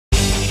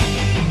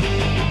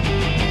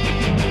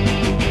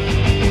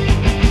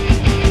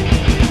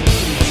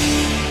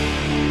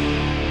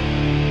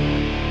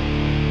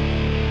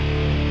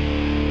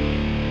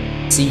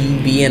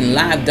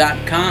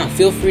cubnlive.com.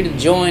 Feel free to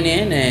join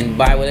in and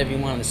buy whatever you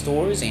want in the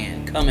stores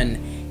and come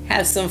and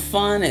have some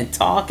fun and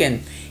talk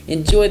and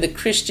enjoy the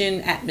Christian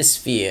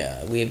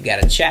atmosphere. We've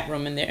got a chat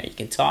room in there. You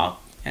can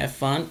talk, have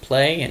fun,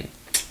 play, and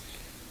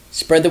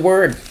spread the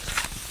word.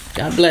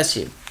 God bless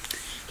you.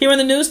 Here on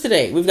the news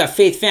today, we've got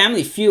Faith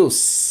Family fuels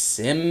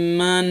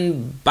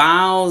Simone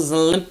Biles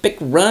Olympic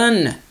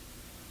run.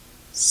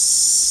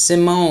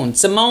 Simone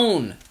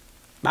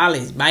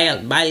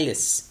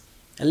Biles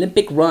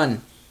Olympic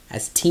run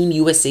as Team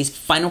USA's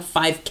Final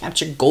 5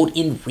 captured gold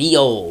in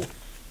Rio.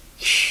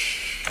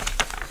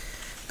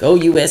 Go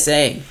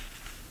USA.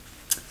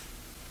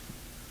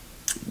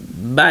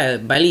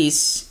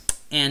 Biles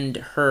and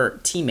her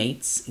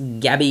teammates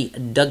Gabby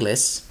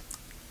Douglas,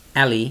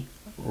 Aly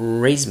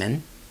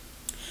Raisman,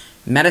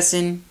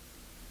 Madison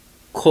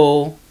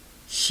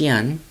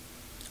Kocian,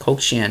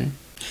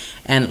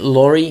 and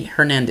Laurie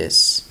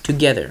Hernandez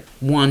together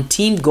won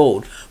team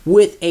gold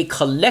with a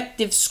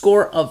collective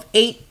score of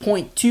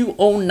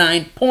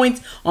 8.209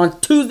 points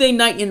on Tuesday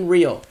night in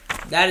Rio.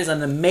 That is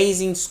an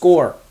amazing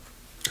score.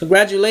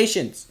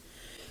 Congratulations.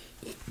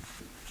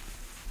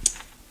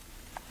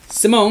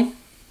 Simone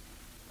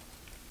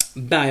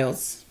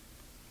Biles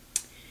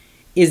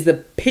is the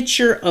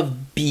picture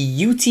of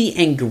beauty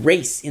and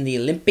grace in the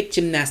Olympic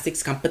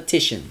gymnastics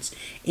competitions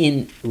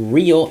in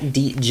Rio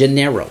de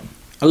Janeiro.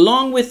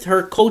 Along with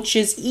her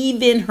coaches,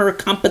 even her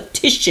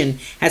competition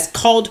has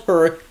called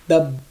her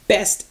the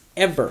best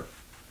ever,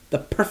 the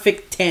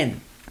perfect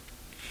 10,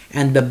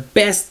 and the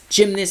best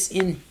gymnast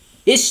in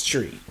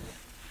history.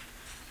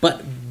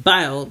 But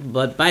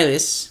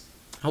Biles,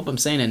 I hope I'm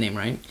saying that name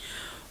right,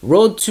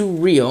 road to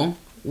Rio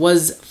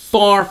was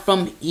far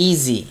from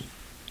easy.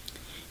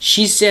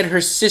 She said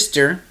her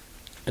sister,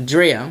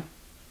 Andrea,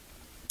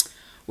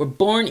 were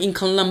born in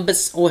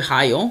Columbus,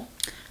 Ohio,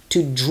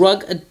 to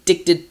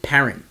drug-addicted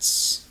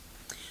parents.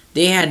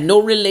 They had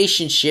no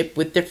relationship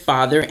with their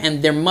father,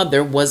 and their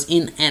mother was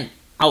in and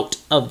out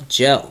of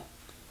jail,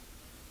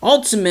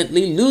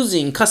 ultimately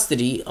losing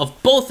custody of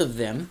both of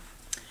them.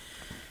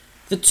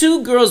 The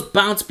two girls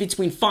bounced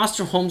between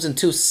foster homes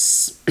until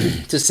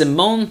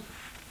Simone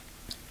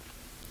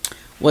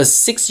was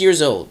 6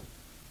 years old.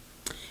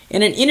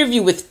 In an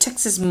interview with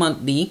Texas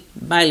Monthly,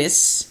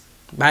 Biles,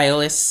 I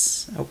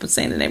hope I'm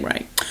saying the name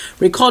right,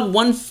 recalled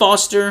one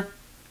foster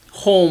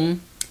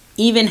home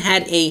even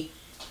had a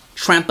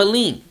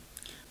trampoline,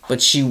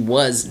 but she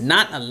was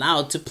not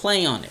allowed to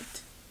play on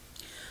it.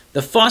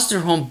 The foster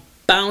home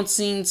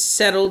bouncing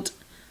settled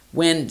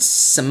when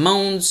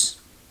Simone's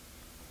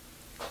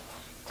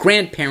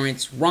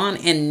grandparents, Ron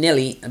and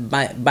Nellie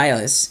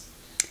Biles,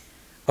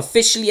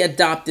 officially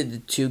adopted the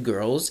two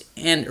girls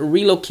and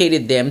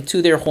relocated them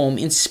to their home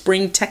in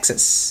Spring,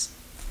 Texas.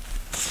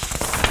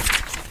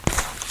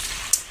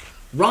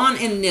 Ron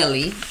and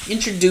Nellie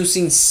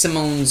introducing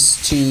Simone's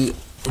to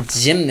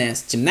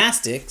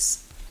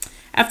gymnastics.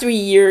 After a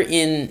year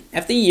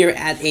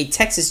at a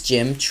Texas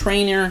gym,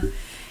 trainer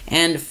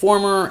and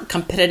former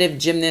competitive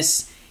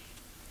gymnast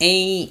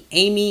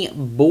Amy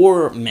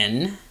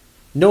Borman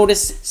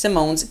noticed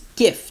Simone's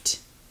gift.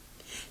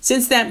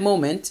 Since that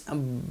moment,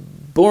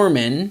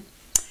 Borman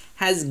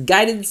has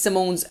guided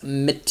Simone's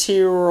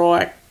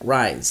meteoric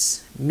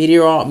rise.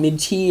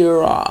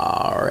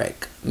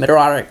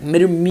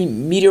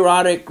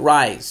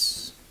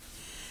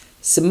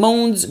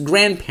 Simone's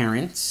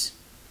grandparents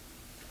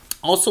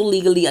also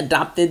legally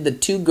adopted the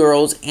two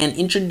girls and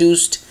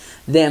introduced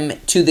them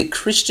to the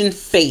Christian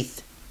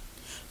faith.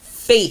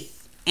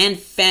 Faith and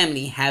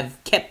family have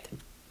kept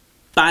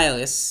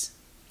Biles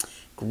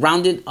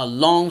grounded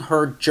along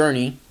her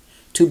journey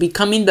to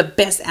becoming the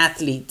best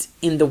athlete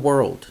in the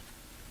world.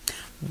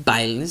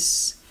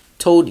 Biles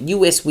told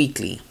US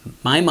Weekly,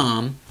 "My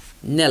mom,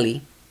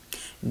 Nellie,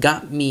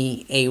 got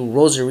me a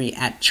rosary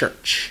at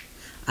church.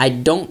 I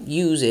don't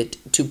use it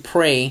to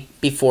pray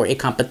before a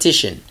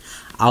competition.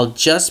 I'll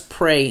just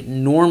pray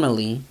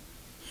normally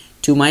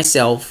to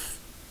myself,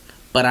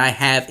 but I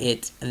have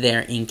it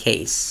there in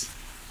case."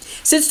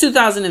 Since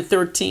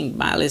 2013,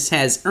 Biles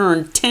has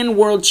earned 10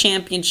 World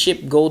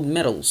Championship gold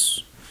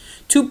medals,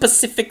 2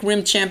 Pacific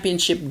Rim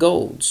Championship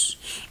golds,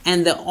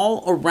 and the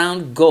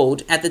all-around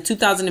gold at the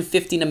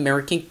 2015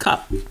 American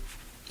Cup.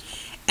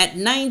 At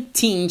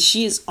 19,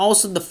 she is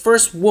also the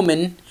first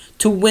woman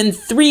to win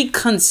 3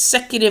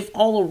 consecutive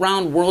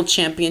all-around World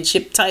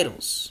Championship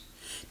titles.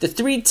 The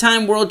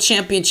 3-time World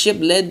Championship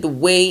led the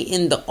way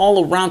in the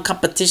all-around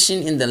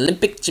competition in the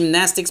Olympic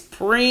gymnastics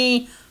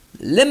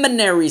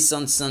preliminaries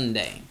on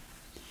Sunday.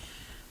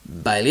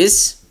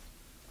 Biles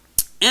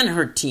and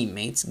her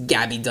teammates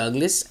Gabby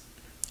Douglas,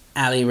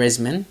 Aly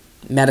Raisman,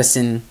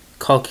 Madison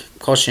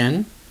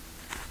Kocian,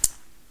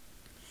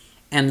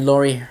 and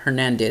Laurie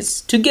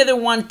Hernandez together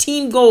won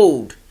team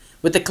gold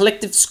with a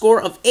collective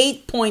score of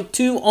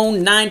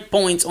 8.209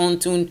 points on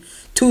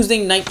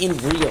Tuesday night in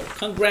Rio.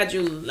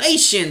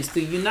 Congratulations to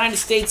the United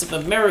States of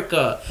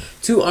America,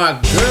 to our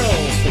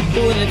girls for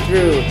pulling it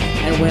through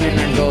and winning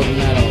our gold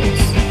medals.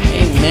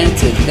 Amen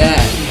to that.